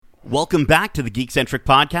Welcome back to the Geek-Centric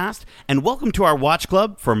Podcast, and welcome to our watch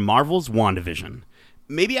club for Marvel's WandaVision.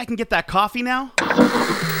 Maybe I can get that coffee now?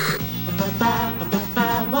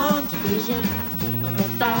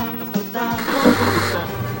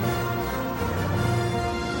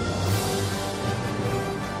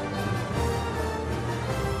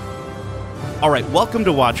 All right, welcome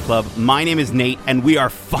to Watch Club. My name is Nate, and we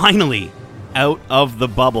are finally out of the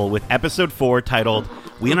bubble with Episode 4 titled,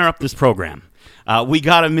 We Interrupt This Program. We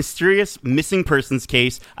got a mysterious missing persons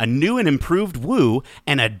case, a new and improved Woo,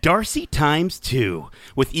 and a Darcy times 2,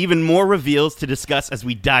 with even more reveals to discuss as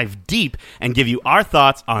we dive deep and give you our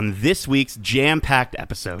thoughts on this week's jam-packed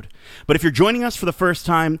episode. But if you're joining us for the first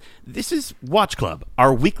time, this is Watch Club,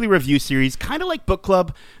 our weekly review series, kind of like Book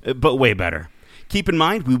Club, but way better. Keep in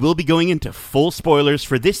mind, we will be going into full spoilers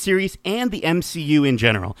for this series and the MCU in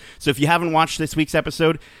general. So if you haven't watched this week's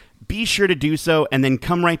episode, be sure to do so and then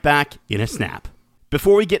come right back in a snap.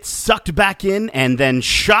 Before we get sucked back in and then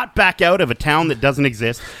shot back out of a town that doesn't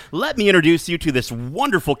exist, let me introduce you to this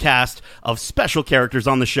wonderful cast of special characters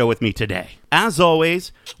on the show with me today. As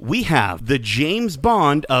always, we have the James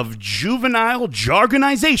Bond of juvenile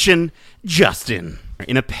jargonization, Justin.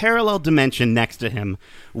 In a parallel dimension next to him,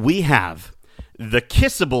 we have the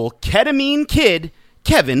kissable ketamine kid,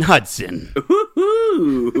 Kevin Hudson.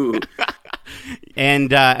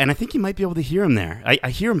 And I think you might be able to hear him there. I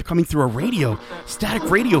hear him coming through a static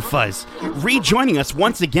radio fuzz. Rejoining us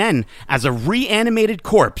once again as a reanimated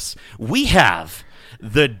corpse, we have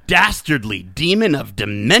the dastardly demon of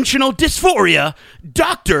dimensional dysphoria,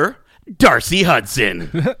 Dr. Darcy Hudson.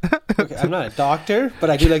 Okay, I'm not a doctor, but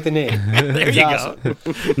I do like the name. There you go.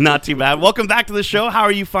 Not too bad. Welcome back to the show. How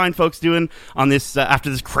are you fine folks doing on this after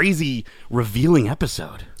this crazy revealing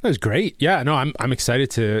episode? That was great. Yeah, no, I'm excited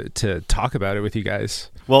to talk about it with you guys.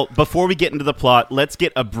 Well, before we get into the plot, let's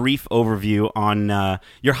get a brief overview on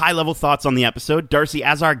your high-level thoughts on the episode. Darcy,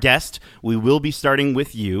 as our guest, we will be starting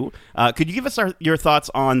with you. Could you give us your thoughts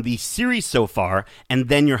on the series so far, and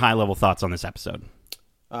then your high-level thoughts on this episode?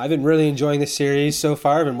 I've been really enjoying the series so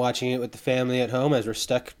far. I've been watching it with the family at home as we're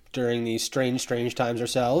stuck during these strange times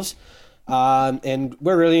ourselves. And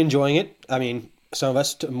we're really enjoying it. I mean, some of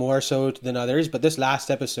us more so than others, but this last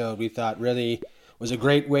episode we thought really was a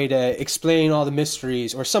great way to explain all the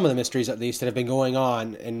mysteries, or some of the mysteries at least, that have been going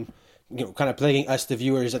on and, you know, kind of plaguing us, the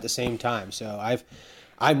viewers, at the same time. So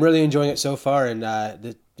I'm really enjoying it so far, and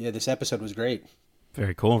this episode was great.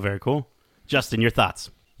 Very cool, very cool. Justin, your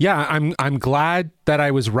thoughts? Yeah, I'm glad that I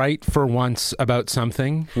was right for once about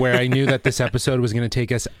something, where I knew that this episode was going to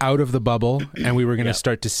take us out of the bubble and we were going to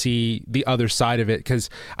start to see the other side of it. Because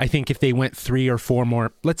I think if they went 3 or 4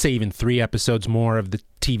 more, let's say even 3 episodes more of the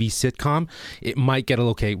TV sitcom, it might get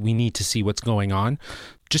okay, we need to see what's going on.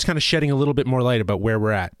 Just kind of shedding a little bit more light about where we're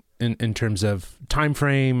at in terms of time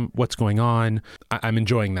frame, what's going on. I'm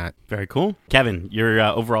enjoying that. Very cool. Kevin, your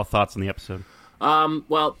overall thoughts on the episode?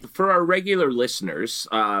 Well, for our regular listeners,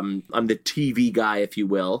 I'm the TV guy, if you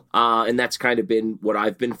will, and that's kind of been what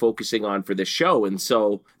I've been focusing on for this show. And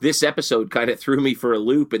so this episode kind of threw me for a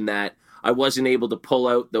loop in that I wasn't able to pull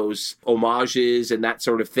out those homages and that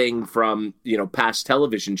sort of thing from, past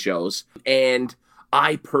television shows. And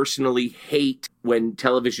I personally hate when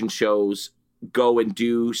television shows go and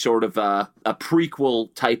do sort of a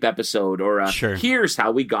prequel type episode, or here's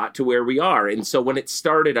how we got to where we are. And so when it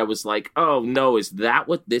started, I was like, oh no, is that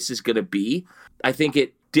what this is going to be? I think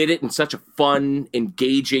it did it in such a fun,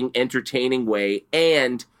 engaging, entertaining way,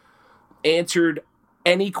 and answered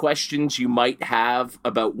any questions you might have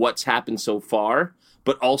about what's happened so far,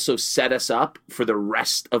 but also set us up for the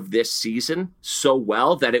rest of this season so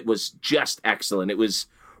well that it was just excellent. It was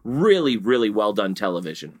really, really well done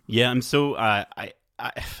television. Yeah, I'm so I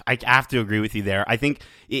have to agree with you there. I think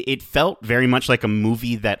it felt very much like a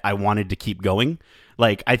movie that I wanted to keep going.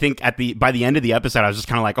 Like, I think by the end of the episode, I was just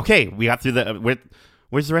kind of like, okay, we got through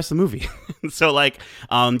where's the rest of the movie? So like,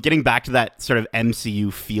 getting back to that sort of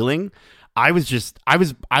MCU feeling, I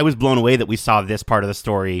was blown away that we saw this part of the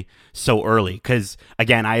story so early, because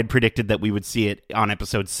again, I had predicted that we would see it on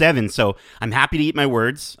episode 7, so I'm happy to eat my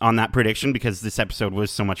words on that prediction because this episode was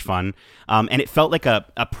so much fun, and it felt like a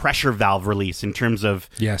pressure valve release in terms of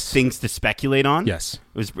things to speculate on. Yes,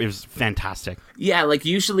 it was fantastic. Yeah, like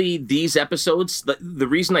usually these episodes, the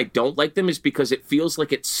reason I don't like them is because it feels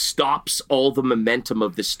like it stops all the momentum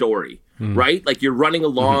of the story. Right? Like you're running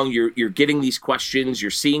along, you're getting these questions,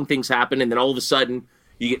 you're seeing things happen, and then all of a sudden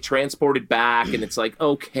you get transported back, and it's like,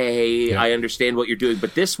 okay, I understand what you're doing.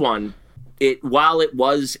 But this one, while it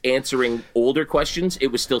was answering older questions,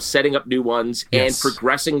 it was still setting up new ones and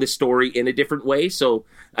progressing the story in a different way. So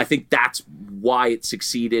I think that's why it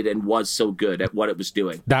succeeded and was so good at what it was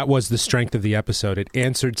doing. That was the strength of the episode. It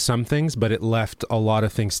answered some things, but it left a lot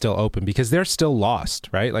of things still open because they're still lost,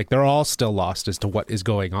 right? Like they're all still lost as to what is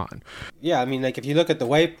going on. Yeah, I mean, like if you look at the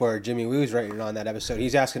whiteboard, Jimmy Woo's writing on that episode.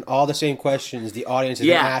 He's asking all the same questions the audience has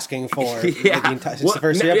been asking for since the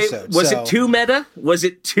first three episodes. Was it too meta? Was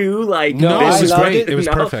it too like? No, I it was loved great. it. It was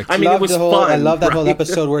perfect. I mean, it was fun. I love that whole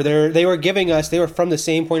episode where they were giving us. They were from the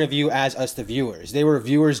same point of view as us, the viewers. They were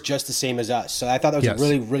viewers just the same as us. So I thought that was a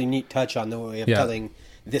really, really neat touch on the way of telling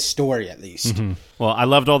this story, at least. Mm-hmm. Well, I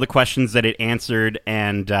loved all the questions that it answered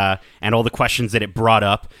and all the questions that it brought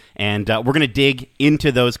up. And we're going to dig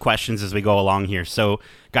into those questions as we go along here. So,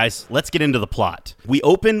 guys, let's get into the plot. We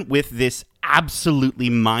open with this absolutely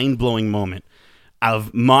mind-blowing moment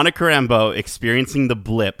of Monica Rambeau experiencing the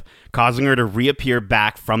blip, causing her to reappear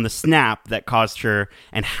back from the snap that caused her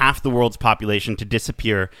and half the world's population to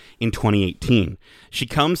disappear in 2018. She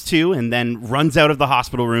comes to and then runs out of the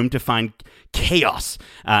hospital room to find chaos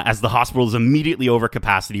as the hospital is immediately over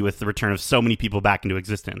capacity with the return of so many people back into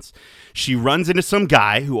existence. She runs into some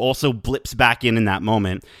guy who also blips back in that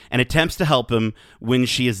moment and attempts to help him when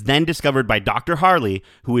she is then discovered by Dr. Harley,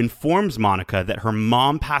 who informs Monica that her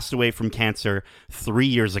mom passed away from cancer 3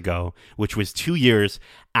 years ago, which was 2 years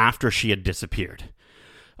after she had disappeared.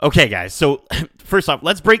 Okay, guys, so first off,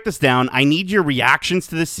 let's break this down. I need your reactions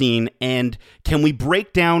to the scene, and can we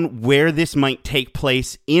break down where this might take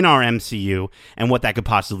place in our MCU and what that could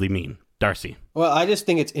possibly mean? Darcy. Well, I just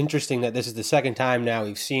think it's interesting that this is the second time now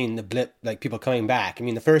we've seen the blip, like people coming back. I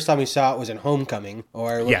mean, the first time we saw it was in Homecoming,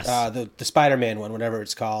 or the Spider-Man one, whatever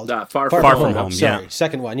it's called. Far From Home. Sorry,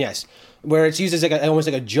 second one, yes. Where it's used as almost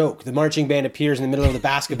like a joke. The marching band appears in the middle of the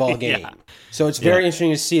basketball game. So it's very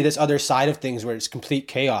interesting to see this other side of things where it's complete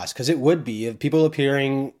chaos, because it would be of people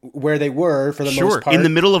appearing where they were for the most part. In the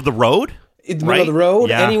middle of the road? In the middle of the road,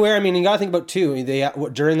 anywhere. I mean, you got to think about too.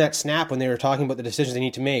 During that snap, when they were talking about the decisions they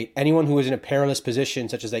need to make, anyone who was in a perilous position,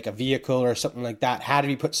 such as like a vehicle or something like that, had to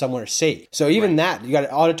be put somewhere safe. So even that, you got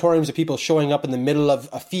auditoriums of people showing up in the middle of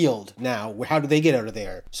a field now. How do they get out of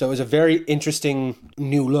there? So it was a very interesting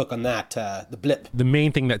new look on that. The blip. The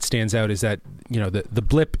main thing that stands out is that the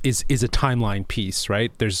blip is a timeline piece,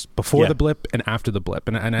 right? There's before the blip and after the blip,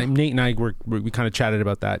 and Nate and I we kind of chatted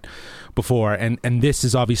about that before, and this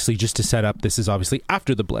is obviously just to set up. This is obviously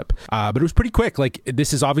after the blip, but it was pretty quick. Like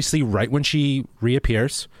this is obviously right when she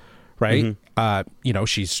reappears, right? Mm-hmm.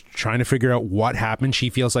 She's trying to figure out what happened. She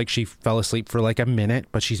feels like she fell asleep for like a minute,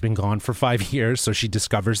 but she's been gone for 5 years, so she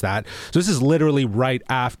discovers that. So this is literally right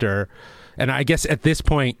after, and I guess at this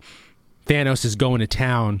point, Thanos is going to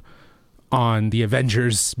town on the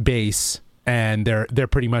Avengers base. And they're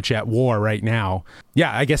pretty much at war right now.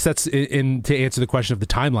 Yeah, I guess that's to answer the question of the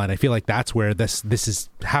timeline. I feel like that's where this is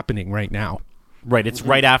happening right now. Right, it's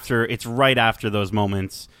right after those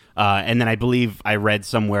moments. And then I believe I read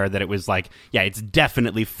somewhere that it was like, it's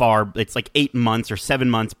definitely it's like 8 months or 7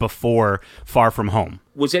 months before Far From Home.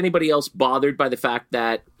 Was anybody else bothered by the fact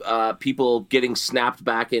that people getting snapped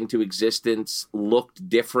back into existence looked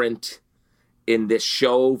different in this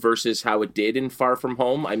show versus how it did in Far From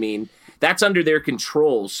Home? I mean, that's under their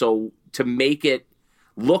control, so to make it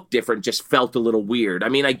look different just felt a little weird. I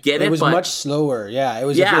mean, I get it, It was but much slower. Yeah, it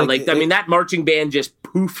was. That marching band just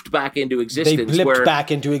poofed back into existence. They blipped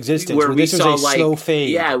back into existence. Where we this saw was a slow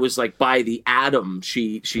fade. Yeah, it was like by the atom,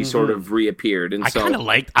 she sort of reappeared. And I kind of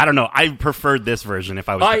liked. I don't know. I preferred this version if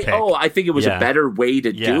I was to pick. I think it was a better way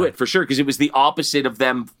to do it for sure, because it was the opposite of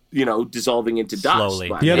them, dissolving into dust. Slowly.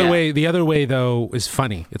 But, the other way though is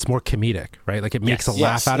funny. It's more comedic, right? Like it makes a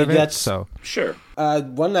laugh out of it. So sure.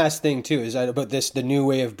 One last thing too is about the new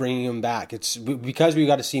way of bringing him back. It's because we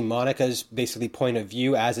got to see Monica's basically point of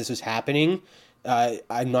view as this was happening.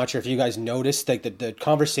 I'm not sure if you guys noticed, like the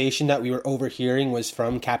conversation that we were overhearing was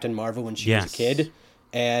from Captain Marvel when she was a kid,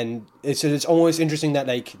 and it's almost interesting that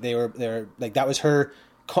like they're like that was her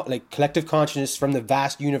collective consciousness from the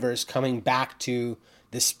vast universe coming back to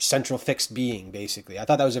this central fixed being. Basically, I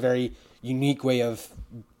thought that was a very unique way of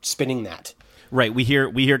spinning that. Right, we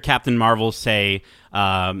hear Captain Marvel say,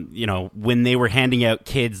 when they were handing out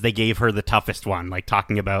kids, they gave her the toughest one, like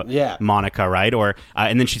talking about Monica, right? Or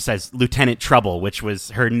and then she says Lieutenant Trouble, which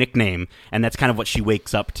was her nickname, and that's kind of what she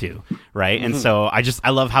wakes up to, right? Mm-hmm. And so I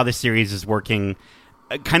love how this series is working,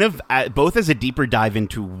 kind of both as a deeper dive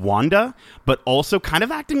into Wanda, but also kind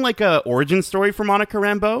of acting like a origin story for Monica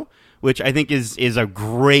Rambeau, which I think is a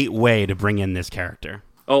great way to bring in this character.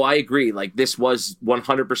 Oh, I agree. Like, this was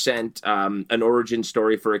 100% an origin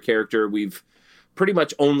story for a character we've pretty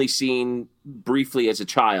much only seen briefly as a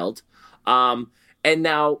child. And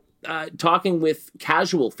now, talking with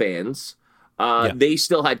casual fans, They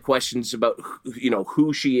still had questions about,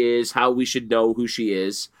 who she is, how we should know who she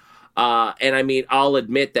is. And I mean, I'll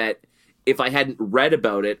admit that if I hadn't read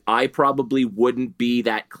about it, I probably wouldn't be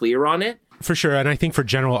that clear on it. For sure. And I think for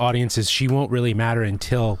general audiences, she won't really matter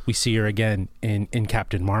until we see her again in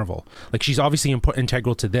Captain Marvel. Like, she's obviously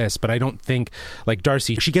integral to this, but I don't think, like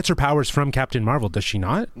Darcy, she gets her powers from Captain Marvel, does she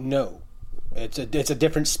not? No. It's a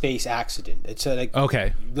different space accident. It's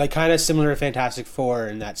okay, like kind of similar to Fantastic Four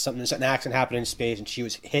in that an accident happened in space and she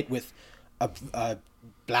was hit with a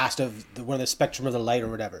blast of one of the spectrum of the light or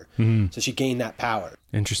whatever. Mm-hmm. So she gained that power.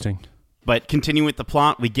 Interesting. But continuing with the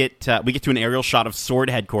plot, we get to an aerial shot of Sword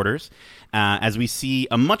headquarters as we see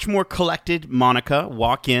a much more collected Monica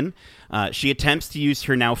walk in. She attempts to use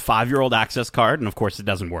her now 5-year-old access card, and of course it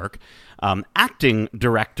doesn't work. Acting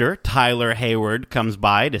director Tyler Hayward comes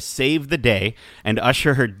by to save the day and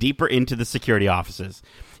usher her deeper into the security offices.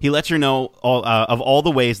 He lets her know of all the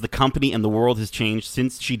ways the company and the world has changed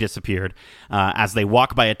since she disappeared, as they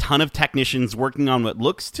walk by a ton of technicians working on what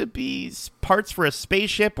looks to be parts for a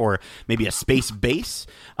spaceship or maybe a space base.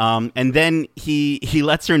 And then he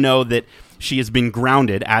lets her know that she has been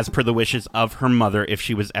grounded as per the wishes of her mother if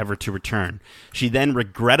she was ever to return. She then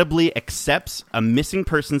regrettably accepts a missing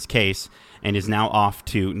persons case and is now off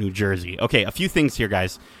to New Jersey. Okay, a few things here,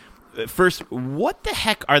 guys. First, what the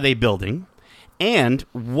heck are they building? And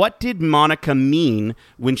what did Monica mean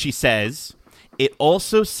when she says, it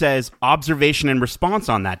also says observation and response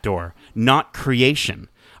on that door, not creation?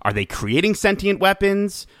 Are they creating sentient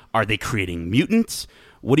weapons? Are they creating mutants?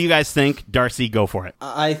 What do you guys think? Darcy, go for it.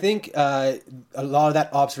 I think a lot of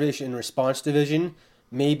that observation and response division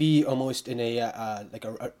may be almost in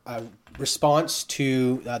a response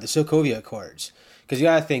to the Sokovia Accords. Because you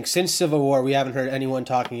got to think, since Civil War, we haven't heard anyone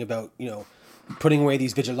talking about, putting away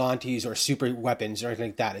these vigilantes or super weapons or anything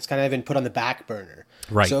like that. It's kind of been put on the back burner.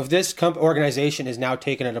 Right. So if this organization has now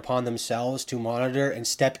taken it upon themselves to monitor and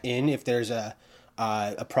step in if there's a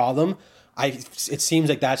problem, it seems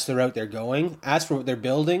like that's the route they're going. As for what they're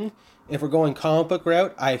building, if we're going comic book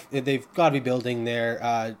route, they've got to be building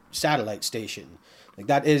their satellite station. Like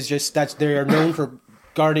they're known for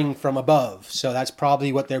guarding from above, so that's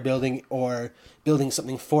probably what they're building, or building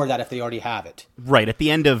something for that if they already have it. Right. At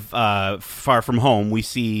the end of Far From Home, we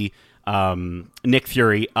see Nick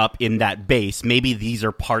Fury up in that base. Maybe these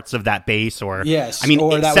are parts of that base, or yes. I mean,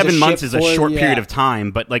 or 7 months is a short period yeah. of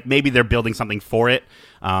time, but like maybe they're building something for it.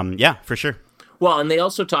 Yeah, for sure. Well, and they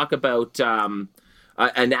also talk about an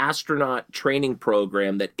astronaut training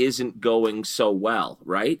program that isn't going so well,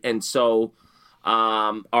 right? And so,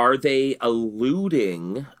 are they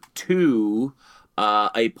alluding to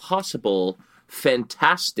a possible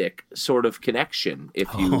fantastic sort of connection, if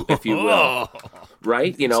you will,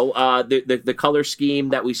 right? The color scheme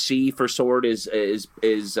that we see for Sword is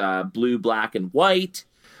blue, black, and white,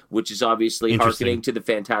 which is obviously hearkening to the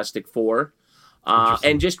Fantastic Four.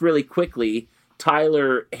 And just really quickly,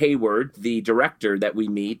 Tyler Hayward, the director that we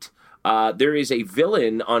meet, there is a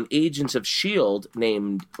villain on Agents of S.H.I.E.L.D.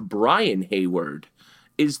 named Brian Hayward.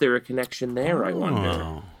 Is there a connection there, I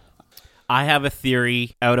wonder? I have a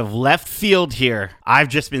theory out of left field here. I've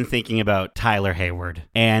just been thinking about Tyler Hayward,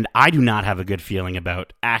 and I do not have a good feeling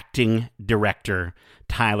about acting director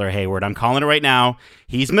Tyler Hayward. I'm calling it right now.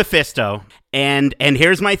 He's Mephisto. And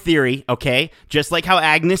here's my theory, okay? Just like how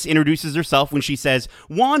Agnes introduces herself when she says,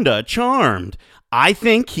 Wanda, charmed. I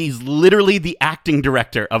think he's literally the acting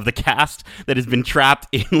director of the cast that has been trapped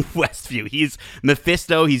in Westview. He's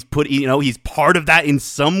Mephisto. He's he's part of that in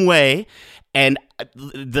some way. And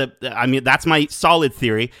that's my solid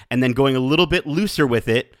theory. And then going a little bit looser with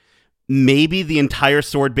it, maybe the entire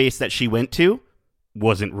Sword base that she went to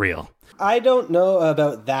wasn't real. I don't know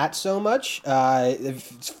about that so much.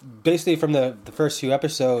 Basically, from the first few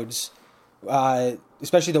episodes,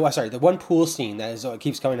 especially the one pool scene that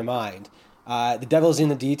keeps coming to mind. The devil's in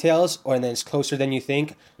the details, and then it's closer than you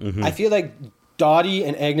think. Mm-hmm. I feel like Dottie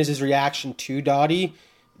and Agnes's reaction to Dottie,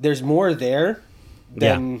 there's more there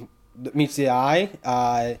than meets the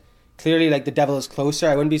eye. Clearly, like, the devil is closer.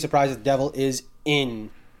 I wouldn't be surprised if the devil is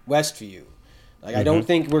in Westview. Like, I don't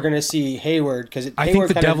think we're going to see Hayward, because I think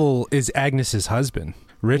the devil is Agnes's husband,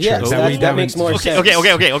 Richard. Yeah, that makes more sense. Okay.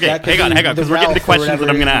 Hang on, because we're getting to questions that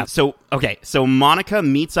I'm going to ask. So Monica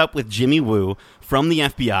meets up with Jimmy Woo from the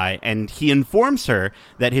FBI, and he informs her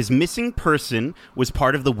that his missing person was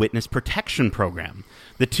part of the witness protection program.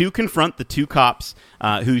 The two confront the two cops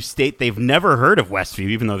who state they've never heard of Westview,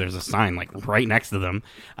 even though there's a sign like right next to them,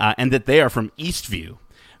 and that they are from Eastview.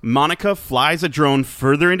 Monica flies a drone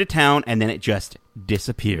further into town, and then it just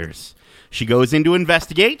disappears. She goes in to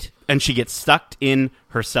investigate, and she gets sucked in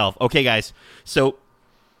herself. Okay, guys, so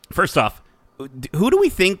first off, who do we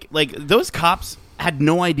think, like, those cops had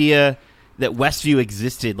no idea that Westview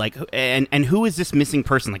existed, like, and who is this missing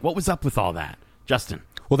person? Like, what was up with all that? Justin.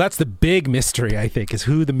 Well, that's the big mystery, I think, is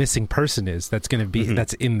who the missing person is that's going to be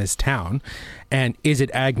that's in this town. And is it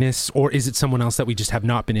Agnes or is it someone else that we just have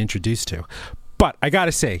not been introduced to? But I got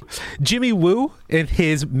to say, Jimmy Woo in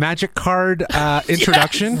his magic card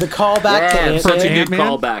introduction. The callback to Ant-Man. such a good Ant-Man,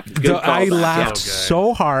 callback. Good I callback. laughed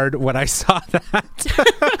so hard when I saw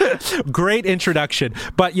that. Great introduction.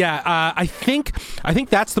 But yeah, I think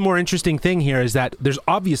that's the more interesting thing here is that there's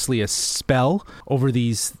obviously a spell over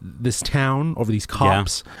this town, over these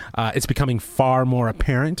cops. Yeah. It's becoming far more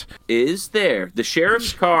apparent. Is there? The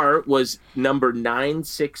sheriff's car was number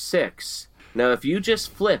 966. Now, if you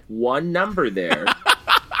just flip one number there,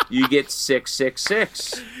 you get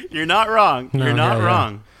 666. You're not wrong. You're not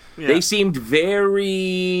wrong. Yeah. They seemed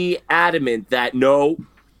very adamant that no,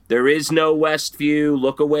 there is no Westview.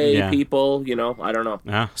 Look away, people. You know, I don't know.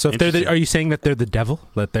 Yeah, so if are you saying that they're the devil?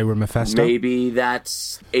 That they were Mephisto? Maybe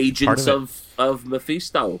that's agents of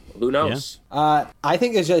Mephisto. Who knows? Yeah. I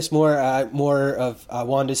think it's just more of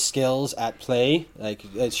Wanda's skills at play. Like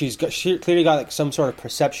she clearly got like some sort of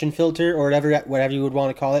perception filter or whatever you would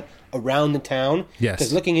want to call it around the town. Yes.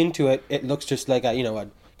 Because looking into it, it looks just like a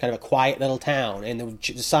kind of a quiet little town, and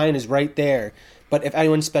the sign is right there. But if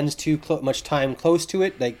anyone spends too much time close to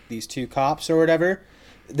it, like these two cops or whatever,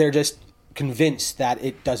 they're just convinced that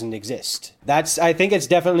it doesn't exist. I think it's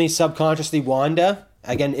definitely subconsciously Wanda.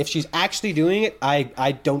 Again, if she's actually doing it,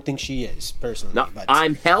 I don't think she is, personally. No, but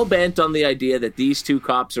I'm hell-bent on the idea that these two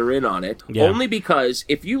cops are in on it, only because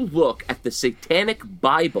if you look at the Satanic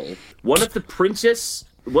Bible, one of the princes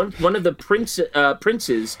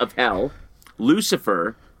of hell,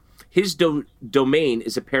 Lucifer, his domain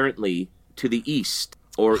is apparently to the east,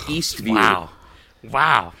 or Eastview.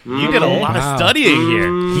 Wow. You did a lot of studying here.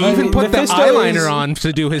 He even put the eyeliner on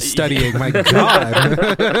to do his studying. My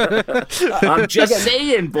God. I'm just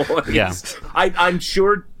saying, boys. Yeah. I'm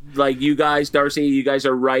sure, like you guys, Darcy, you guys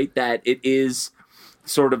are right that it is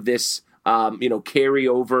sort of this,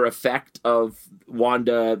 carryover effect of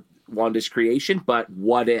Wanda's creation. But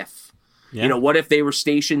what if? Yeah. What if they were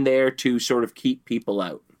stationed there to sort of keep people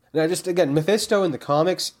out? Now, just again, Mephisto in the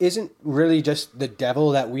comics isn't really just the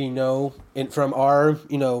devil that we know from our,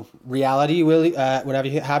 reality, whatever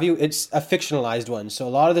have you. It's a fictionalized one. So a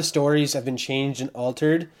lot of the stories have been changed and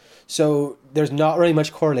altered. So there's not really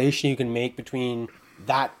much correlation you can make between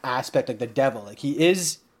that aspect, like the devil. Like he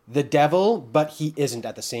is the devil, but he isn't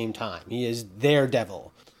at the same time. He is their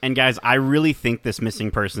devil. And guys, I really think this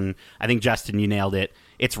missing person, I think, Justin, you nailed it.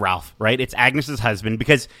 It's Ralph, right? It's Agnes's husband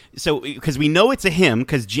because we know it's a him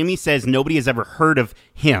because Jimmy says nobody has ever heard of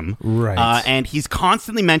him. Right. And he's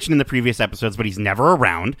constantly mentioned in the previous episodes, but he's never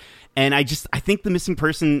around. And I think the missing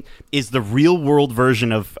person is the real world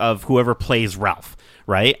version of whoever plays Ralph.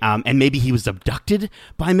 Right? And maybe he was abducted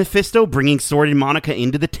by Mephisto, bringing Sword and Monica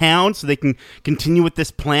into the town so they can continue with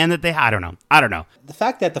this plan that they... I don't know. The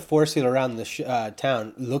fact that the force field around the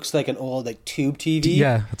town looks like an old tube TV...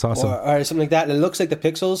 Yeah, that's awesome. Or something like that. And it looks like the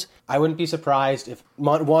pixels. I wouldn't be surprised if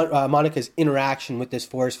Monica's interaction with this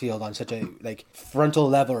force field on such a frontal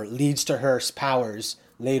level leads to her powers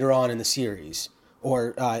later on in the series or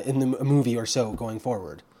in the movie or so going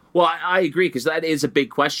forward. Well, I agree, because that is a big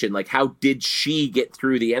question. Like, how did she get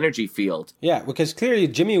through the energy field? Yeah, because clearly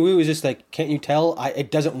Jimmy Woo is just can't you tell?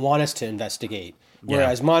 It doesn't want us to investigate.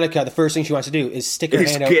 Whereas Monica, the first thing she wants to do is stick her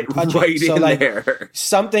hand out and punch right it. So, in there.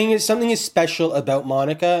 Something is special about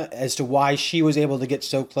Monica as to why she was able to get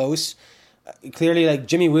so close. Clearly,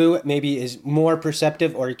 Jimmy Woo maybe is more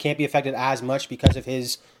perceptive, or he can't be affected as much because of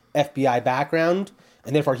his FBI background.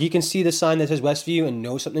 And therefore, he can see the sign that says Westview and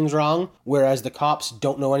know something's wrong, whereas the cops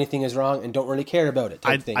don't know anything is wrong and don't really care about it.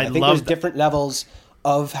 I think there's different levels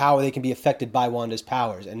of how they can be affected by Wanda's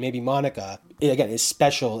powers. And maybe Monica, again, is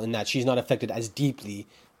special in that she's not affected as deeply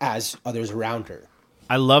as others around her.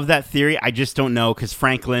 I love that theory. I just don't know, because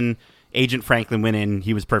Agent Franklin went in.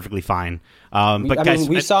 He was perfectly fine.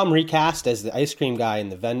 We saw him recast as the ice cream guy in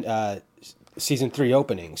the Season 3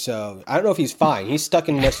 opening, so I don't know if he's fine. He's stuck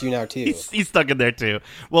in Westview now, too. he's stuck in there, too.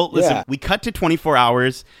 Well, listen, we cut to 24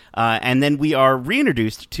 hours, and then we are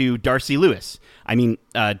reintroduced to Darcy Lewis.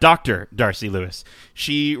 Dr. Darcy Lewis.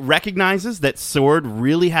 She recognizes that Sword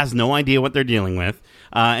really has no idea what they're dealing with,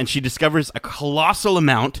 and she discovers a colossal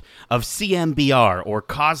amount of CMBR, or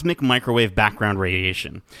cosmic microwave background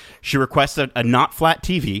radiation. She requests a not flat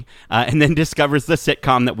TV, and then discovers the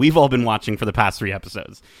sitcom that we've all been watching for the past 3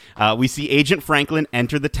 episodes. We see Agent Franklin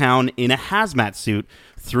enter the town in a hazmat suit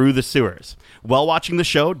through the sewers. While watching the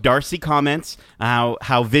show, Darcy comments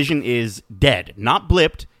how Vision is dead. Not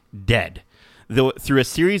blipped, dead. through a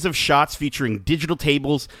series of shots featuring digital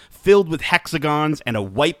tables filled with hexagons and a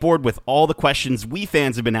whiteboard with all the questions we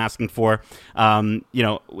fans have been asking for.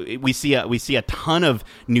 We see a ton of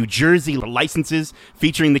New Jersey licenses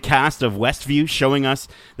featuring the cast of Westview, showing us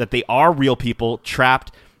that they are real people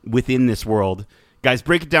trapped within this world. Guys,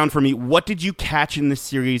 break it down for me. What did you catch in this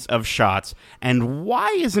series of shots, and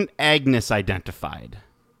why isn't Agnes identified?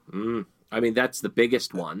 I mean, that's the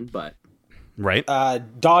biggest one, but... Right.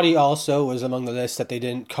 Dottie also was among the list that they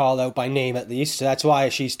didn't call out by name, at least. So that's why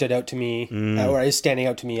she stood out to me, or is standing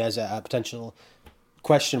out to me as a potential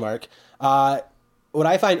question mark. What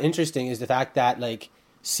I find interesting is the fact that, like,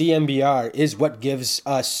 CMBR is what gives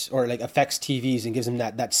us, or like affects TVs and gives them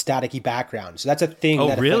that staticky background. So that's a thing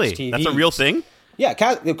that affects TVs. That's a real thing? Yeah,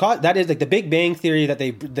 that is like the Big Bang Theory that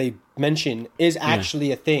they mention is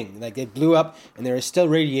actually a thing. Like, it blew up and there is still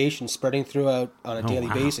radiation spreading throughout on a daily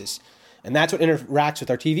basis. And that's what interacts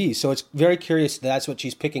with our TVs. So it's very curious that's what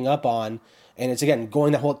she's picking up on. And it's, again,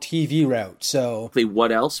 going the whole TV route. So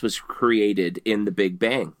what else was created in the Big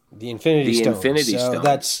Bang? The Infinity Stone. Infinity Stone.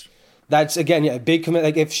 That's again, a big commit.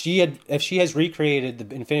 Like, if she has recreated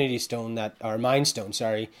the Infinity Stone, Mind Stone,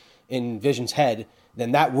 in Vision's head,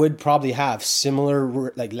 then that would probably have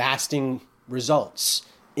similar, like, lasting results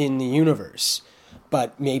in the universe.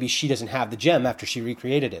 But maybe she doesn't have the gem after she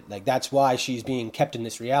recreated it. Like, that's why she's being kept in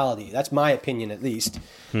this reality. That's my opinion, at least.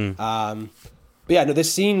 But yeah, no,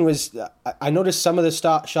 this scene was... I noticed some of the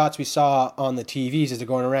shots we saw on the TVs as they're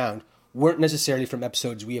going around weren't necessarily from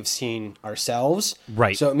episodes we have seen ourselves.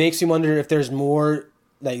 Right. So it makes you wonder if there's more...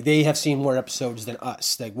 Like, they have seen more episodes than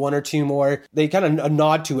us. Like, one or two more. They kind of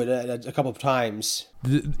nod to it a couple of times.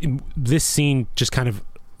 This scene just kind of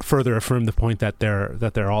further affirmed the point that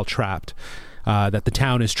they're all trapped. That the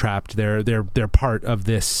town is trapped. They're part of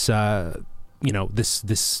this. This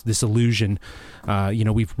illusion.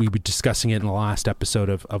 We were discussing it in the last episode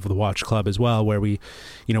of the Watch Club as well, where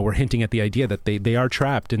we're hinting at the idea that they are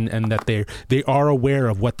trapped and that they are aware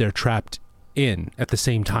of what they're trapped in at the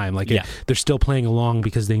same time. Like, they're still playing along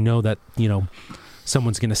because they know that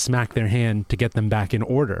someone's going to smack their hand to get them back in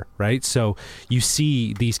order, right? So you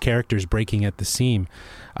see these characters breaking at the seam.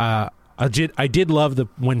 I did love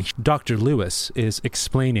when Dr. Lewis is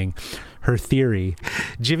explaining her theory.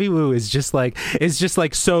 Jimmy Woo is just like,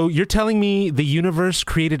 so you're telling me the universe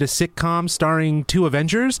created a sitcom starring two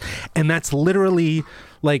Avengers, and that's literally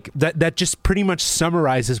like that just pretty much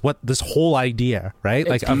summarizes what this whole idea, right? It's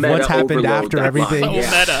like of what's happened after everything. So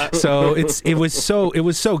meta. So it was so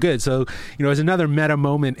good. So it was another meta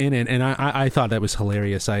moment in it, and I thought that was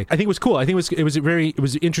hilarious. I think it was cool. I think it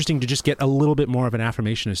was interesting to just get a little bit more of an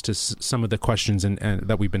affirmation as to some of the questions and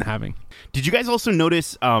that we've been having. Did you guys also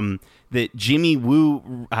notice that Jimmy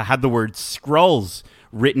Woo had the word Skrulls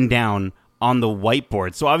written down on the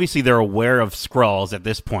whiteboard? So obviously they're aware of Skrulls at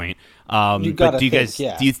this point. But do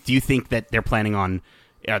you think that they're planning on?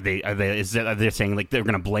 Are they saying like they're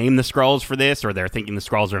going to blame the Skrulls for this, or they're thinking the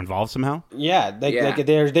Skrulls are involved somehow? Yeah, they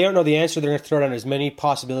don't know the answer. They're going to throw down as many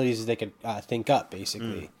possibilities as they could think up,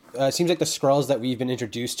 basically. It seems like the Skrulls that we've been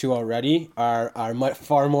introduced to already are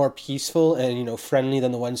far more peaceful and friendly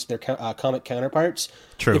than the ones their comic counterparts.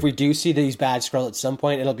 True. If we do see these bad Skrull at some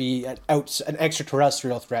point, it'll be an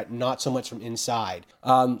extraterrestrial threat, not so much from inside.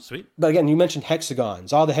 Sweet. But again, you mentioned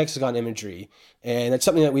hexagons, all the hexagon imagery, and that's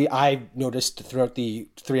something that I noticed throughout the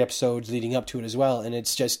 3 episodes leading up to it as well. And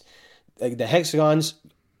it's just like the hexagons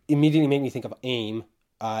immediately make me think of AIM,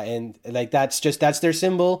 and like that's their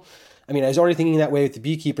symbol. I mean, I was already thinking that way with the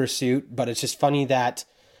beekeeper suit, but it's just funny that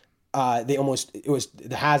the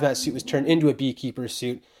hazmat suit was turned into a beekeeper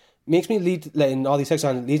suit. Makes me in all these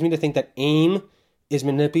hexagons, leads me to think that AIM is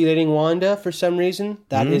manipulating Wanda for some reason.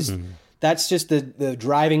 That's just the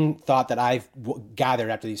driving thought that I've gathered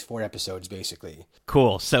after these 4 episodes, basically.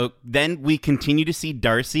 Cool. So then we continue to see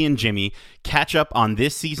Darcy and Jimmy catch up on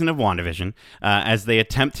this season of WandaVision as they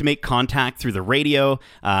attempt to make contact through the radio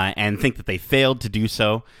and think that they failed to do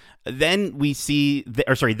so. Then they see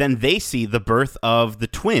the birth of the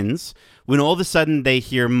twins when all of a sudden they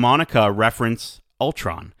hear Monica reference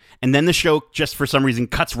Ultron. And then the show just for some reason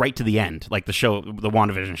cuts right to the end, like the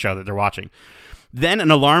WandaVision show that they're watching. Then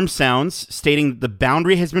an alarm sounds stating the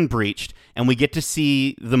boundary has been breached, and we get to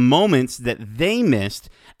see the moments that they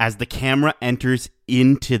missed as the camera enters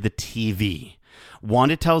into the TV.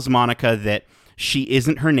 Wanda tells Monica that she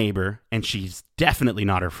isn't her neighbor, and she's definitely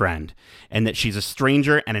not her friend, and that she's a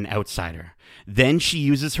stranger and an outsider. Then she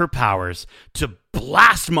uses her powers to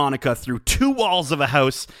blast Monica through 2 walls of a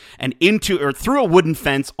house and through a wooden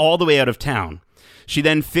fence all the way out of town. She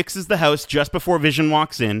then fixes the house just before Vision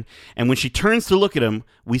walks in, and when she turns to look at him,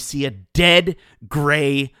 we see a dead,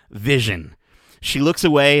 gray Vision. She looks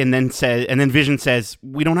away and then Vision says,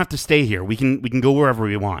 "We don't have to stay here. We can go wherever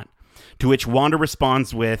we want." To which Wanda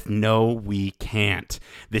responds with, "No, we can't.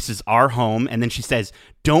 This is our home." And then she says,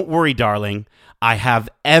 "Don't worry, darling. I have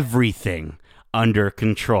everything under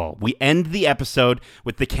control." We end the episode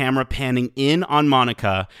with the camera panning in on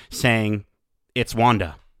Monica saying, "It's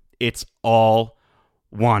Wanda. It's all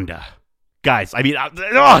Wanda." Guys, I mean,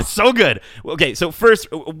 it's so good. Okay, so first,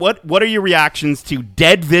 what are your reactions to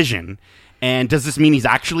dead Vision? And does this mean he's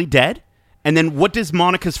actually dead? And then what does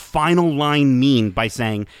Monica's final line mean by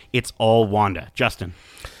saying it's all Wanda? Justin.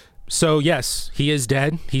 So yes, he is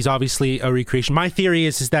dead. He's obviously a recreation. My theory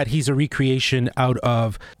is that he's a recreation out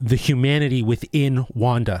of the humanity within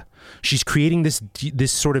Wanda. She's creating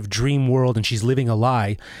this sort of dream world, and she's living a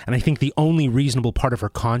lie. And I think the only reasonable part of her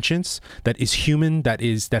conscience that is human, that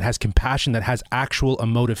has compassion, that has actual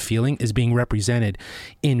emotive feeling, is being represented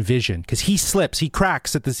in Vision. Because he slips, he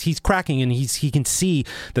cracks at this, he's cracking, and he can see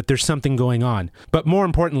that there's something going on. But more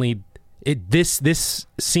importantly, this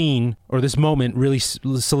scene or this moment really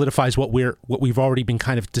solidifies what we've already been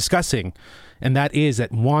kind of discussing, and that is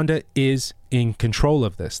that Wanda is in control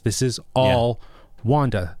of this. This is all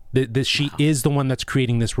Wanda. She is the one that's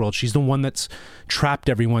creating this world. She's the one that's trapped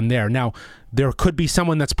everyone there. Now, there could be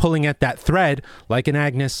someone that's pulling at that thread, like an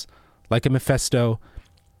Agnes, like a Mephisto,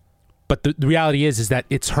 but the reality is that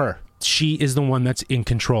it's her. She is the one that's in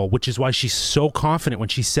control, which is why she's so confident when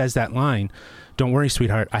she says that line, "Don't worry,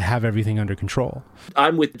 sweetheart, I have everything under control."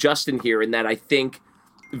 I'm with Justin here in that I think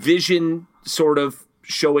Vision sort of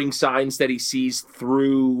showing signs that he sees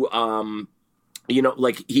through,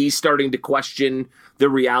 like he's starting to question the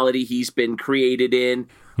reality he's been created in.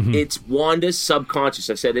 Mm-hmm. It's Wanda's subconscious.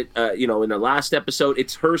 I said it, in the last episode,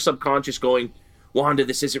 it's her subconscious going, "Wanda,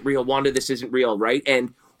 this isn't real. Wanda, this isn't real," right?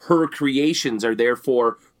 And her creations are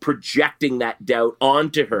therefore projecting that doubt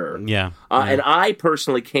onto her. And I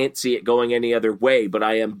personally can't see it going any other way, but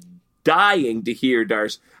I am dying to hear,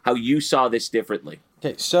 Darce, how you saw this differently.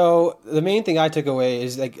 Okay, so the main thing I took away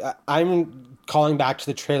is I'm calling back to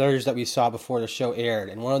the trailers that we saw before the show aired,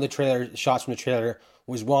 and one of the shots from the trailer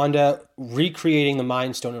was Wanda recreating the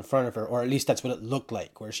Mind Stone in front of her, or at least that's what it looked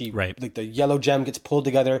like, where she like the yellow gem gets pulled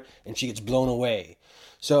together and she gets blown away.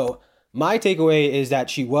 So my takeaway is that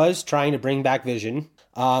she was trying to bring back Vision,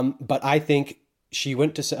 but I think she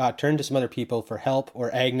went to turn to some other people for help,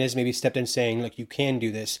 or Agnes maybe stepped in saying, "Look, you can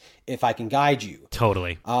do this if I can guide you."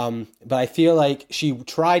 Totally. But I feel like she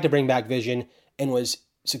tried to bring back Vision and was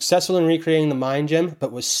successful in recreating the Mind Gem,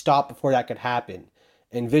 but was stopped before that could happen.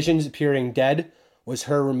 And Vision's appearing dead was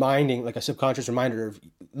her reminding, like a subconscious reminder of,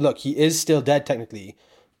 look, he is still dead technically,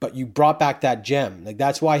 but you brought back that gem. Like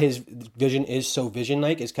that's why his Vision is so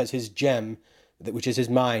Vision-like, is because his gem, which is his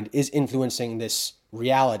mind, is influencing this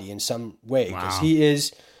reality in some way. Because he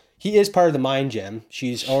is part of the Mind Gem.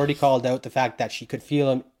 She's already called out the fact that she could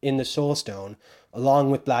feel him in the Soul Stone,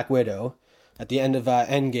 along with Black Widow. At the end of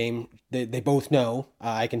Endgame, they both know,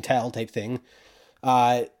 I can tell type thing.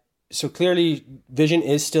 So clearly, Vision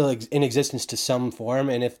is still in existence to some form,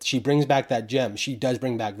 and if she brings back that gem, she does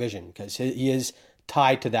bring back Vision, because he is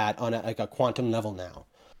tied to that on a quantum level now.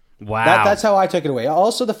 Wow. That's how I took it away.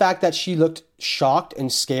 Also, the fact that she looked shocked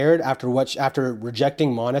and scared after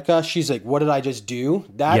rejecting Monica. She's like, "What did I just do?"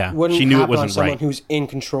 That wouldn't she knew happen it wasn't on someone right. Who's in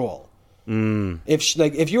control.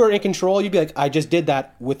 If you were in control, you'd be like, "I just did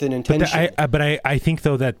that with an intention." But I think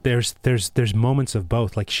though that there's moments of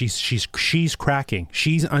both. Like she's cracking.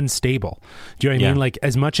 She's unstable. Do you know what I mean? Like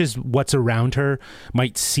as much as what's around her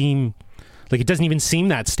might seem like it doesn't even seem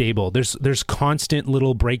that stable. There's constant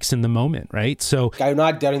little breaks in the moment, right? So I'm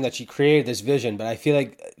not doubting that she created this Vision, but I feel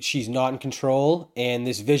like she's not in control, and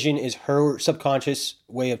this Vision is her subconscious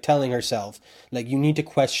way of telling herself, like, you need to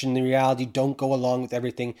question the reality. Don't go along with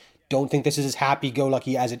everything. Don't think this is as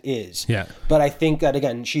happy-go-lucky as it is. Yeah. But I think that,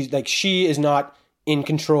 again, she is not in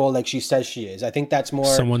control like she says she is. I think that's more...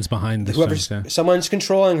 Someone's behind this. Someone's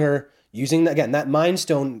controlling her, using, again, that Mind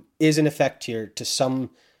Stone is in effect here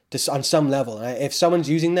on some level. And if someone's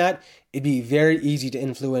using that, it'd be very easy to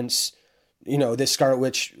influence, this Scarlet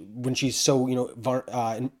Witch when she's so,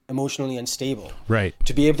 emotionally unstable. Right.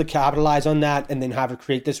 To be able to capitalize on that and then have her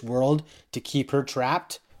create this world to keep her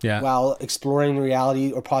trapped. Yeah. While exploring the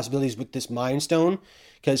reality or possibilities with this Mind Stone,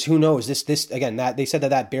 because who knows? This again, that they said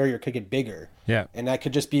that barrier could get bigger. Yeah, and this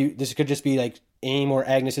could just be like AIM or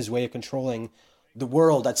Agnes's way of controlling the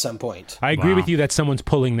world at some point. I agree with you that someone's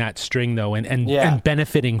pulling that string though, and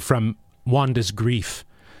benefiting from Wanda's grief.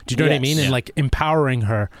 Do you know what I mean? And like empowering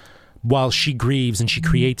her while she grieves and she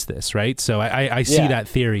creates this, right? So I see that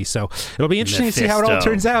theory. So it'll be interesting to see how it all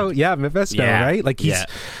turns out. Yeah, Mephisto, right? Like he's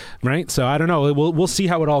right. So I don't know. We'll see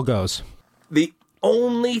how it all goes. The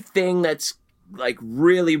only thing that's like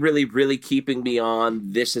really, really, really keeping me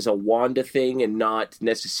on this as a Wanda thing and not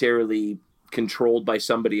necessarily controlled by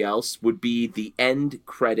somebody else would be the end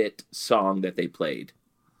credit song that they played.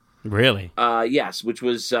 Really? Yes, which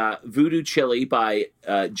was Voodoo Chili by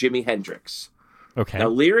Jimi Hendrix. Okay. Now,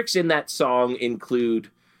 lyrics in that song include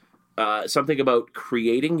something about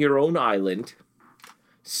creating your own island,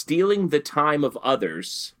 stealing the time of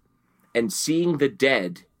others, and seeing the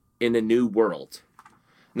dead in a new world.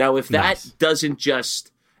 Now, if that Nice. doesn't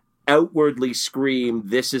just outwardly scream,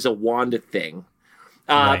 this is a Wanda thing.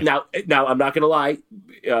 Right. Now, I'm not going to lie.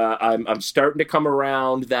 I'm starting to come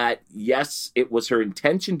around that, yes, it was her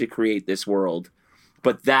intention to create this world,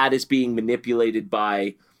 but that is being manipulated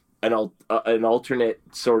by an alternate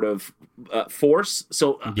sort of force.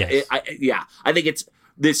 So, Yes. I think it's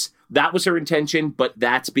this. That was her intention, but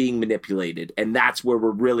that's being manipulated, and that's where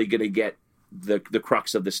we're really going to get the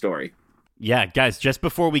crux of the story. Yeah, guys, just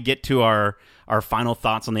before we get to our final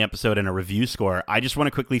thoughts on the episode and a review score, I just want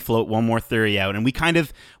to quickly float one more theory out. And we kind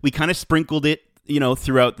of sprinkled it,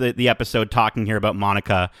 throughout the episode talking here about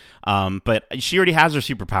Monica. But she already has her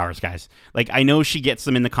superpowers, guys. Like, I know she gets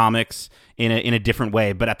them in the comics in a different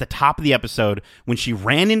way, but at the top of the episode, when she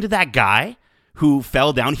ran into that guy who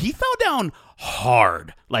fell down, he fell down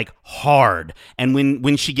hard. And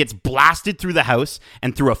when she gets blasted through the house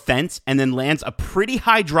and through a fence and then lands a pretty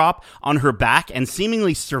high drop on her back and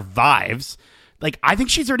seemingly survives, like, I think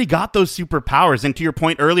she's already got those superpowers. And to your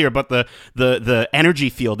point earlier about the energy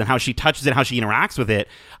field and how she touches it, how she interacts with it,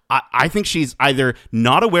 I think she's either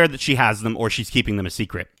not aware that she has them or she's keeping them a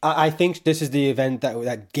secret. I think this is the event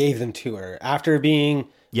that gave them to her. After being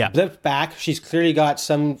blipped back, she's clearly got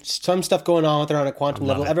some stuff going on with her on a quantum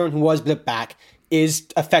level. Everyone who was blipped back is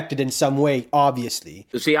affected in some way, obviously.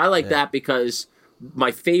 See, I like that because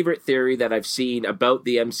my favorite theory that I've seen about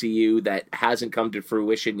the MCU that hasn't come to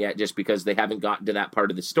fruition yet just because they haven't gotten to that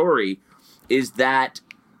part of the story is that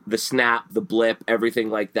the snap, the blip, everything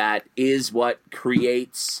like that is what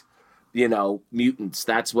creates, mutants.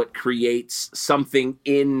 That's what creates something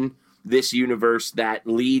in this universe that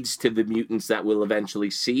leads to the mutants that we'll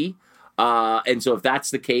eventually see. And so if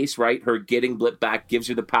that's the case, right, her getting blipped back gives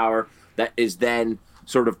her the power that is then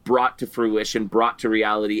sort of brought to fruition, brought to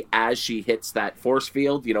reality as she hits that force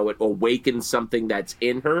field. It awakens something that's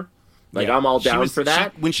in her. I'm all down for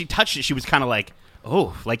that. When she touched it, she was kind of like,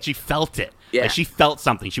 oh, like she felt it. Yeah. Like she felt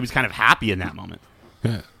something. She was kind of happy in that moment.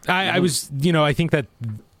 Yeah. I was, I think that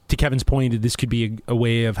to Kevin's point, this could be a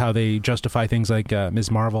way of how they justify things like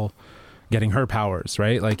Ms. Marvel getting her powers,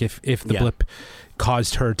 right? Like if the blip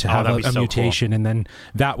caused her to have a mutation, cool. And then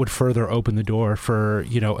that would further open the door for,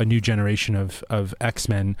 a new generation of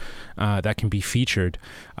X-Men that can be featured.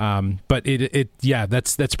 But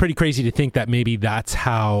that's pretty crazy to think that maybe that's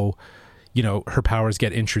how, her powers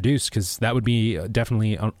get introduced, because that would be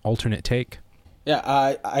definitely an alternate take. Yeah,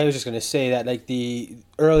 I was just going to say that, like, the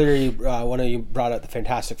earlier one of you brought up the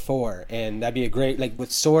Fantastic Four, and that'd be a great, like,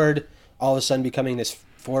 with Sword all of a sudden becoming this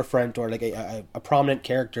forefront or like a prominent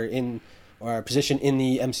character in or a position in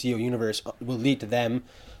the MCU universe will lead to them,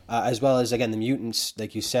 as well as, again, the mutants,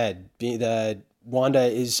 like you said. Wanda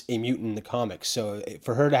is a mutant in the comics, so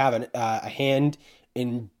for her to have a hand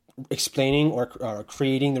in explaining or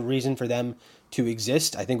creating the reason for them to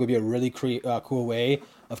exist, I think would be a really cool way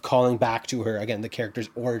of calling back to her, again, the character's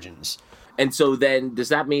origins. And so then does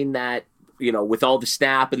that mean that, with all the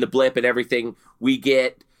snap and the blip and everything, we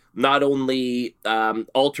get not only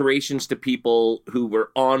alterations to people who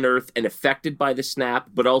were on Earth and affected by the snap,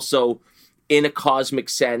 but also in a cosmic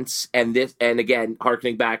sense, and again,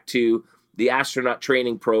 harkening back to the astronaut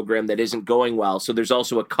training program that isn't going well. So there's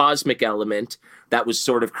also a cosmic element that was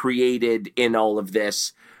sort of created in all of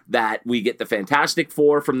this, that we get the Fantastic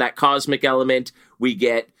Four from that cosmic element. We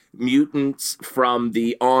get mutants from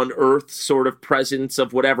the on Earth sort of presence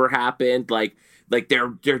of whatever happened. Like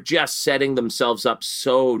they're just setting themselves up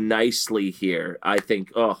so nicely here. I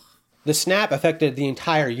think, the snap affected the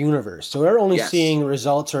entire universe, so we're only seeing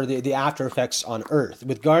results or the after effects on Earth.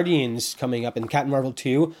 With Guardians coming up in Captain Marvel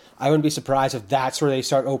 2, I wouldn't be surprised if that's where they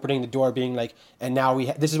start opening the door, being like, and now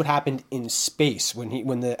this is what happened in space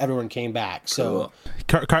when everyone came back. So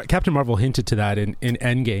Captain Marvel hinted to that in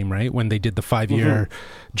Endgame, right? When they did the 5-year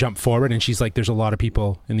jump forward, and she's like, there's a lot of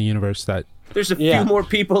people in the universe that... There's a few more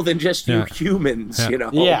people than just you humans,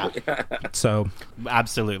 Yeah. So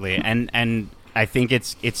absolutely, and I think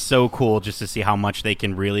it's so cool just to see how much they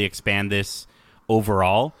can really expand this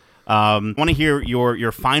overall. I want to hear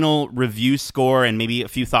your final review score and maybe a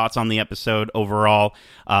few thoughts on the episode overall.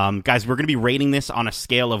 Guys, we're going to be rating this on a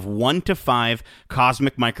scale of 1 to 5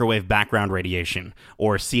 cosmic microwave background radiation,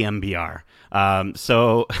 or CMBR.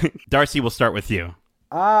 So, Darcy, we'll start with you.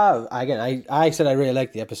 Again, I said I really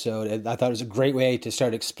liked the episode. I thought it was a great way to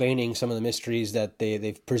start explaining some of the mysteries that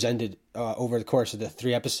they've presented over the course of the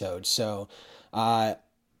 3 episodes. So,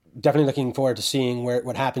 definitely looking forward to seeing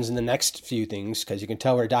what happens in the next few things, because you can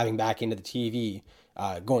tell we're diving back into the TV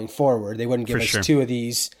going forward. They wouldn't give us sure. 2 of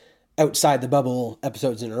these outside the bubble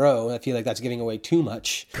episodes in a row. I feel like that's giving away too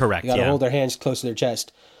much. Correct. You got to hold their hands close to their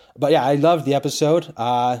chest. But yeah, I loved the episode.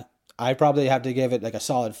 I probably have to give it like a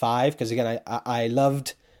solid 5, because again, I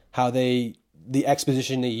loved how the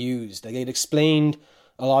exposition they used. Like, they'd explained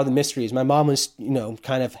a lot of the mysteries. My mom was,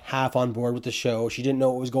 kind of half on board with the show. She didn't know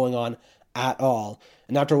what was going on at all.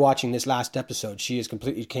 And after watching this last episode, she has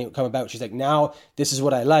completely come about. She's like, now this is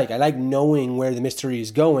what I like. I like knowing where the mystery is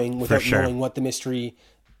going without knowing what the mystery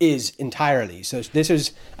is entirely. So this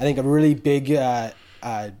is, I think, a really big episode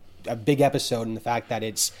in the fact that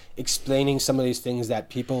it's explaining some of these things that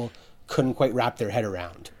people couldn't quite wrap their head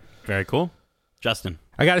around. Very cool. Justin.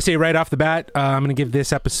 I got to say right off the bat, I'm going to give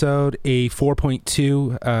this episode a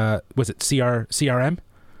 4.2. Was it CRM?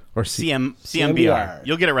 Or CMBR.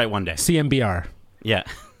 You'll get it right one day. CMBR. Yeah.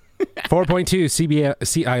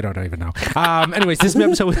 4.2 I don't even know. Anyways, this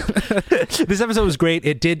episode was great.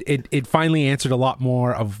 It finally answered a lot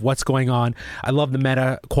more of what's going on. I love the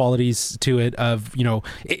meta qualities to it of,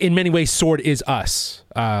 in many ways, Sword is us.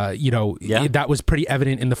 That was pretty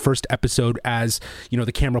evident in the first episode as,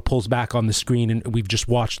 the camera pulls back on the screen and we've just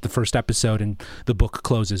watched the first episode and the book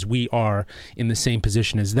closes. We are in the same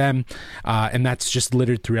position as them. And that's just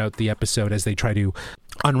littered throughout the episode as they try to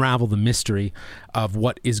unravel the mystery of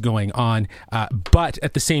what is going on, but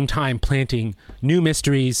at the same time planting new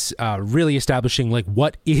mysteries, really establishing like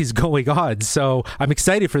what is going on. So I'm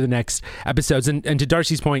excited for the next episodes, and to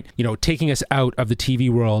Darcy's point, taking us out of the TV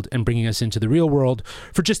world and bringing us into the real world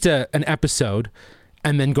for just an episode,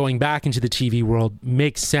 and then going back into the TV world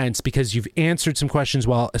makes sense because you've answered some questions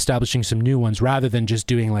while establishing some new ones, rather than just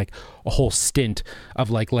doing like a whole stint of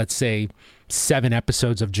like, let's say, 7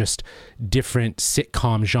 episodes of just different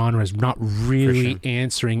sitcom genres, not really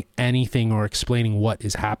answering anything or explaining what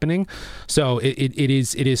is happening. So it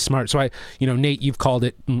is smart. So Nate, you've called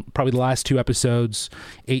it probably the last 2 episodes,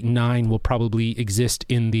 8 and 9, will probably exist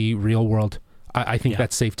in the real world. I think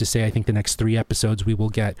that's safe to say. I think the next 3 episodes we will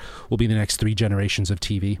get will be the next 3 generations of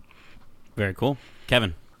TV. Very cool.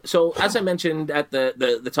 Kevin. So as I mentioned at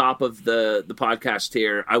the top of the podcast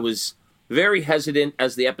here, I was very hesitant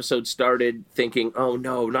as the episode started, thinking, oh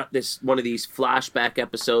no, not this one of these flashback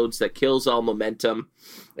episodes that kills all momentum.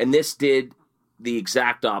 And this did the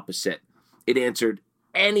exact opposite. It answered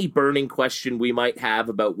any burning question we might have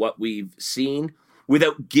about what we've seen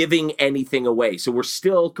without giving anything away. So we're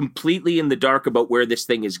still completely in the dark about where this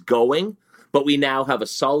thing is going, but we now have a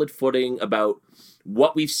solid footing about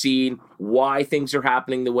what we've seen, why things are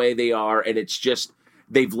happening the way they are, and it's just,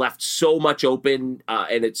 they've left so much open,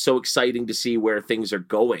 and it's so exciting to see where things are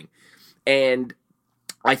going. And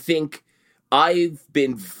I think I've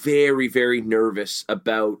been very, very nervous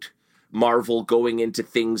about Marvel going into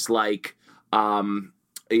things like,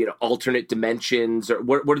 alternate dimensions, or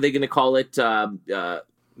what are they going to call it? Multiverse.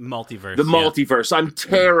 The multiverse. I'm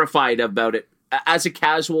terrified about it. As a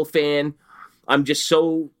casual fan, I was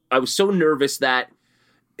so nervous that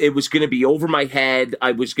it was going to be over my head.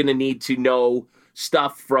 I was going to need to know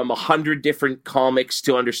stuff from 100 different comics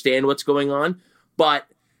to understand what's going on. But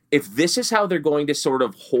if this is how they're going to sort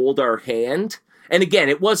of hold our hand, and again,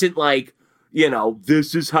 it wasn't like,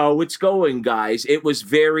 this is how it's going, guys. It was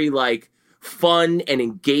very like fun and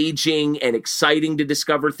engaging and exciting to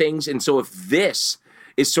discover things. And so if this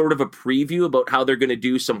is sort of a preview about how they're going to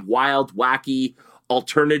do some wild, wacky,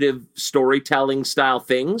 alternative storytelling style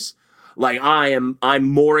things, like I'm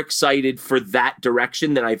more excited for that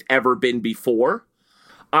direction than I've ever been before.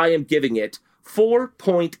 I am giving it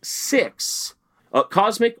 4.6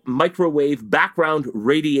 cosmic microwave background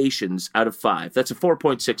radiations out of 5. That's a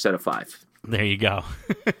 4.6 out of 5. There you go.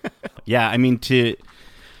 Yeah, I mean, to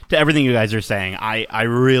everything you guys are saying, I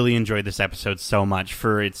really enjoyed this episode so much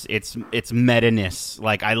for its meta-ness.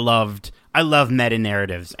 Like, I love meta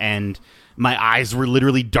narratives, and my eyes were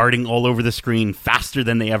literally darting all over the screen faster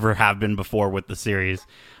than they ever have been before with the series.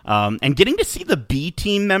 And getting to see the B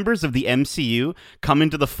team members of the MCU come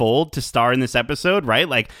into the fold to star in this episode, right?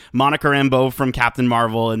 Like Monica Rambeau from Captain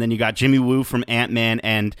Marvel, and then you got Jimmy Woo from Ant-Man,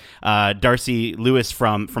 and Darcy Lewis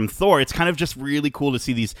from Thor. It's kind of just really cool to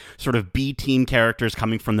see these sort of B team characters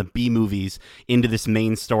coming from the B movies into this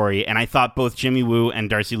main story. And I thought both Jimmy Woo and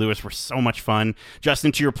Darcy Lewis were so much fun.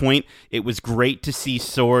 Justin, to your point, it was great to see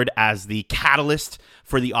Sword as the catalyst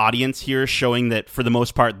for the audience here, showing that for the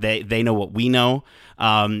most part they know what we know.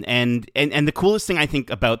 And the coolest thing I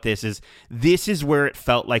think about this is where it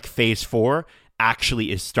felt like Phase 4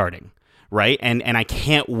 actually is starting, right? And I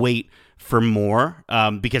can't wait for more,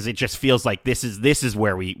 because it just feels like this is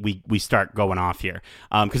where we start going off here.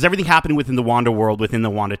 Because everything happened within the Wanda world, within the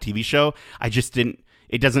Wanda TV show.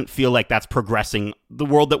 It doesn't feel like that's progressing the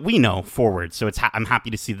world that we know forward. So I'm happy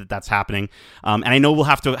to see that that's happening. And I know we'll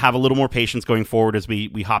have to have a little more patience going forward as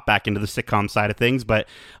we hop back into the sitcom side of things. But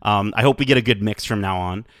I hope we get a good mix from now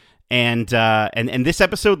on. And this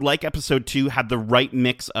episode, like episode 2, had the right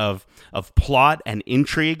mix of plot and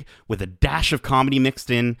intrigue with a dash of comedy mixed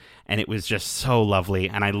in, and it was just so lovely,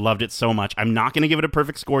 and I loved it so much. I'm not going to give it a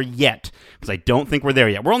perfect score yet, because I don't think we're there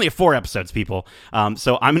yet. We're only at 4 episodes, people.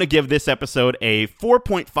 So I'm going to give this episode a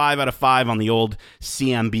 4.5 out of 5 on the old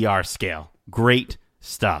CMBR scale. Great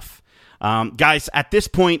stuff. Guys, at this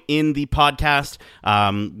point in the podcast,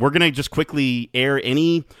 we're going to just quickly air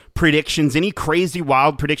any predictions, any crazy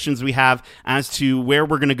wild predictions we have as to where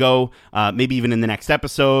we're going to go, maybe even in the next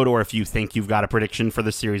episode, or if you think you've got a prediction for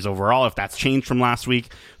the series overall, if that's changed from last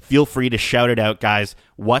week, feel free to shout it out, guys.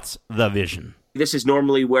 What's the vision? This is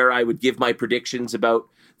normally where I would give my predictions about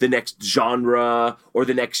the next genre or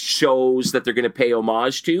the next shows that they're going to pay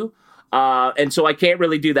homage to. And so I can't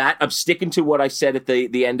really do that. I'm sticking to what I said at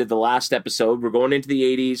the end of the last episode. We're going into the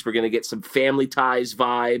 80s. We're going to get some Family Ties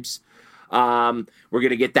vibes. We're going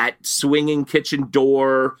to get that swinging kitchen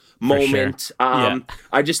door moment. Sure.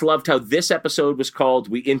 I just loved how this episode was called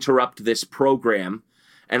We Interrupt This Program.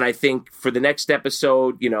 And I think for the next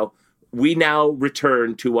episode, we now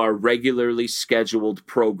return to our regularly scheduled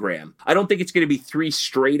program. I don't think it's going to be 3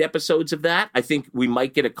 straight episodes of that. I think we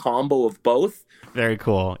might get a combo of both. Very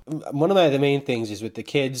cool. One of the main things is with the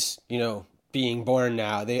kids, being born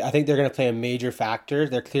now. I think they're going to play a major factor.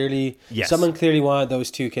 Someone clearly wanted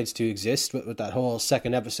those 2 kids to exist, with that whole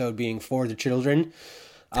second episode being for the children.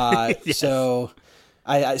 Yes. So,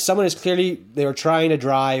 someone is clearly, they were trying to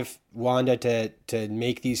drive Wanda to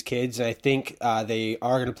make these kids, and I think they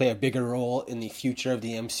are going to play a bigger role in the future of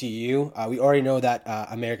the MCU. We already know that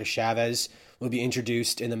America Chavez will be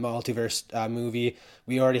introduced in the multiverse movie.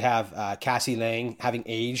 We already have Cassie Lang, having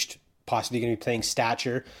aged, possibly going to be playing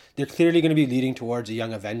Stature. They're clearly going to be leading towards the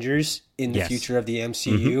Young Avengers in the future of the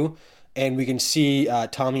MCU. Mm-hmm. And we can see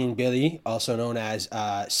Tommy and Billy, also known as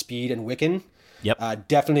Speed and Wiccan,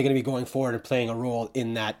 definitely going to be going forward and playing a role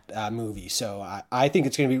in that movie. So I think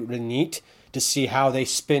it's going to be really neat to see how they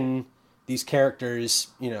spin these characters,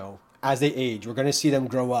 as they age. We're going to see them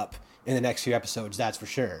grow up in the next few episodes, that's for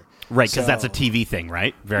sure. Right, because that's a TV thing,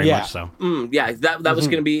 right? Very much so. That was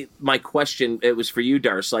going to be my question. It was for you,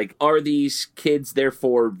 Darce. Like, are these kids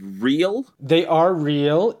therefore real? They are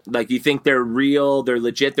real. Like, you think they're real? They're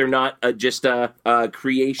legit? They're not just a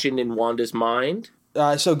creation in Wanda's mind?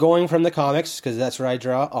 So going from the comics, because that's where I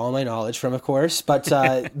draw all my knowledge from, of course. But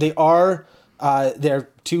they are... they're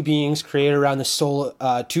 2 beings created around the soul,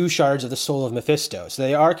 2 shards of the soul of Mephisto. So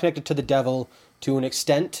they are connected to the devil to an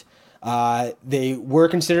extent. They were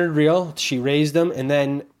considered real. She raised them, and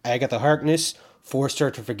then Agatha Harkness forced her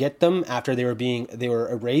to forget them after they were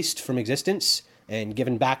erased from existence and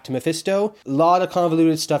given back to Mephisto. A lot of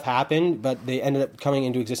convoluted stuff happened, but they ended up coming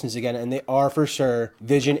into existence again, and they are for sure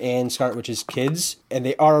Vision and Scarlet Witch's kids, and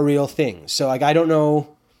they are a real thing. So, I don't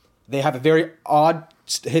know. They have a very odd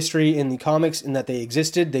history in the comics in that they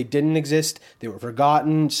existed, they didn't exist, they were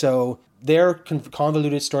forgotten. So their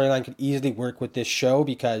convoluted storyline could easily work with this show,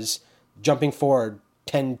 because jumping forward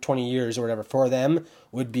 10, 20 years or whatever for them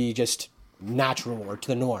would be just natural or to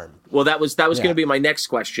the norm. Well, that was going to be my next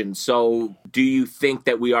question. So do you think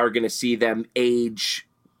that we are going to see them age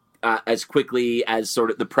as quickly as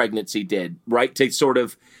sort of the pregnancy did, right? To sort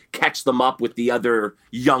of catch them up with the other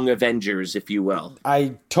young Avengers, if you will.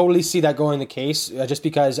 I totally see that going the case, just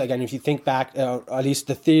because, again, if you think back, at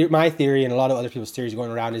least my theory and a lot of other people's theories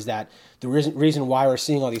going around is that the reason why we're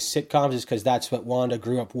seeing all these sitcoms is because that's what Wanda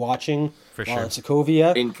grew up watching while in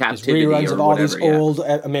Sokovia. In captivity reruns or of all whatever, these old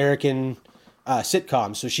American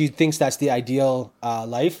sitcoms. So she thinks that's the ideal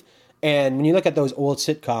life. And when you look at those old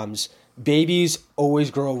sitcoms, babies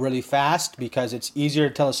always grow really fast because it's easier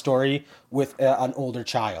to tell a story with an older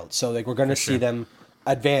child. So we're going to see them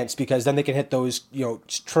advance, because then they can hit those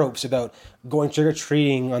tropes about going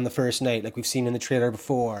trick-or-treating on the first night, like we've seen in the trailer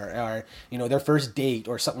before, or their first date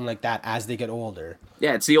or something like that as they get older.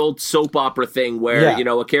 Yeah, it's the old soap opera thing where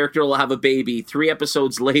a character will have a baby. 3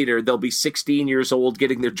 episodes later, they'll be 16 years old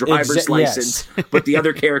getting their driver's license, but the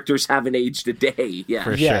other characters haven't aged a day. Yeah,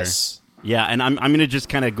 For yes. sure. Yeah, and I'm going to just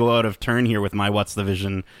kind of go out of turn here with my What's the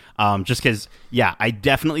Vision, just because, yeah, I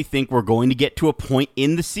definitely think we're going to get to a point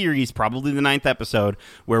in the series, probably the 9th episode,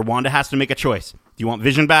 where Wanda has to make a choice. Do you want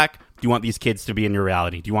Vision back? Do you want these kids to be in your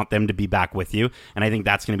reality? Do you want them to be back with you? And I think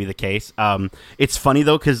that's going to be the case. It's funny,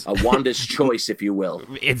 though, because... A Wanda's choice, if you will.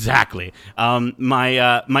 Exactly.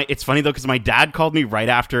 It's funny, though, because my dad called me right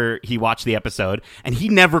after he watched the episode, and he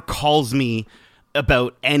never calls me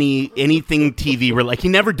about anything TV. We're like, he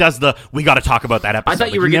never does we got to talk about that episode. I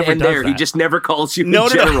thought you were going to end there. That. He just never calls you in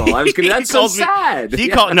general. No. I was going to, that's so sad. He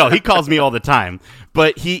calls me all the time.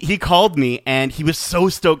 But he called me and he was so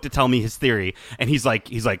stoked to tell me his theory. And he's like,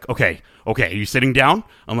 okay, are you sitting down?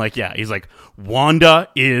 I'm like, yeah. He's like, Wanda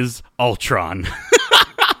is Ultron.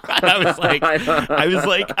 I was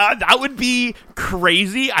like, that would be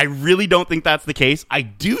crazy. I really don't think that's the case. I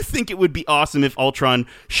do think it would be awesome if Ultron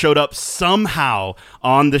showed up somehow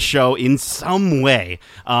on the show in some way.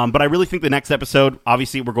 But I really think the next episode,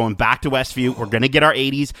 obviously, we're going back to Westview. We're going to get our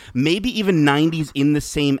 80s, maybe even 90s in the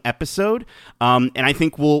same episode. And I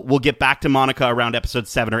think we'll get back to Monica around episode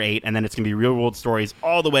 7 or 8, and then it's going to be real world stories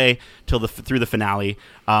all the way through the finale.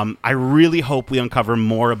 I really hope we uncover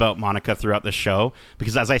more about Monica throughout the show,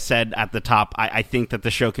 because as I said at the top, I think that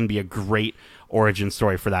the show can be a great origin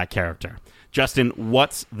story for that character. Justin,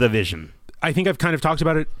 what's the vision? I think I've kind of talked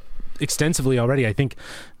about it extensively already. I think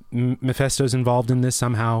Mephisto's involved in this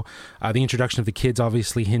somehow. The introduction of the kids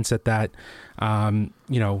obviously hints at that.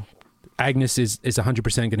 Agnes is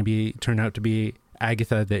 100% going to turn out to be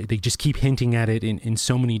Agatha. They just keep hinting at it in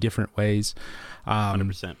so many different ways.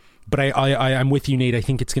 100%. But I'm with you, Nate. I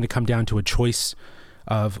think it's going to come down to a choice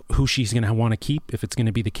of who she's going to want to keep, if it's going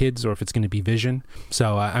to be the kids or if it's going to be Vision.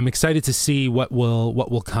 So I'm excited to see what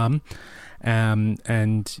will come.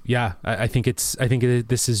 And yeah, I think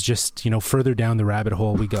this is just, further down the rabbit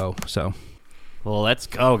hole we go. So, well, let's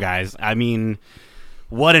go, guys. I mean,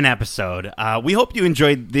 what an episode. We hope you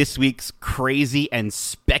enjoyed this week's crazy and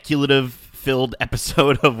speculative filled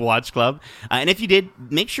episode of Watch Club. And if you did,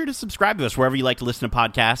 make sure to subscribe to us wherever you like to listen to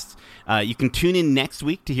podcasts. You can tune in next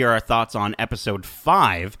week to hear our thoughts on episode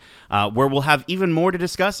 5, where we'll have even more to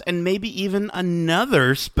discuss and maybe even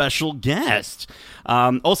another special guest.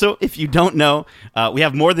 Also, if you don't know, we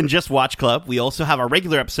have more than just Watch Club. We also have our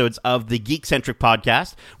regular episodes of the Geek-Centric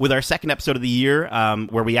podcast with our second episode of the year,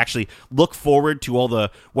 where we actually look forward to all the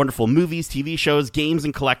wonderful movies, TV shows, games,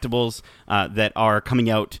 and collectibles that are coming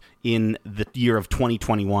out in the year of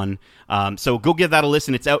 2021. So go give that a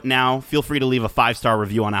listen. It's out now. Feel free to leave a 5-star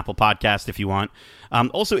review on Apple Podcast if you want.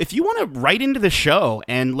 Also, if you want to write into the show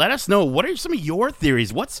and let us know, what are some of your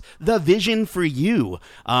theories? What's the vision for you?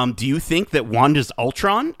 Do you think that Wanda's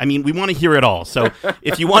Ultron? I mean, we want to hear it all. So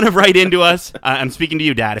if you want to write into us, I'm speaking to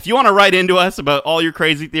you, Dad. If you want to write into us about all your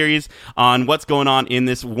crazy theories on what's going on in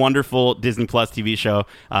this wonderful Disney Plus TV show,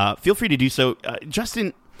 feel free to do so.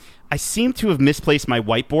 Justin, I seem to have misplaced my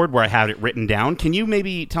whiteboard where I had it written down. Can you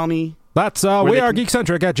maybe tell me? That's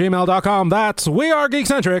wearegeekcentric@gmail.com. That's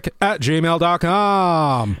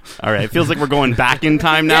wearegeekcentric@gmail.com. All right. It feels like we're going back in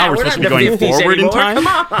time now. Yeah, we're supposed to be going forward anymore. in time. Come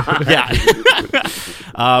on.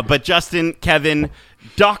 Yeah. But Justin, Kevin,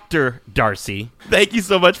 Dr. Darcy, thank you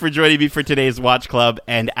so much for joining me for today's Watch Club.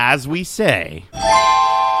 And as we say,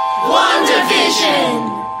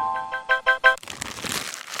 WandaVision!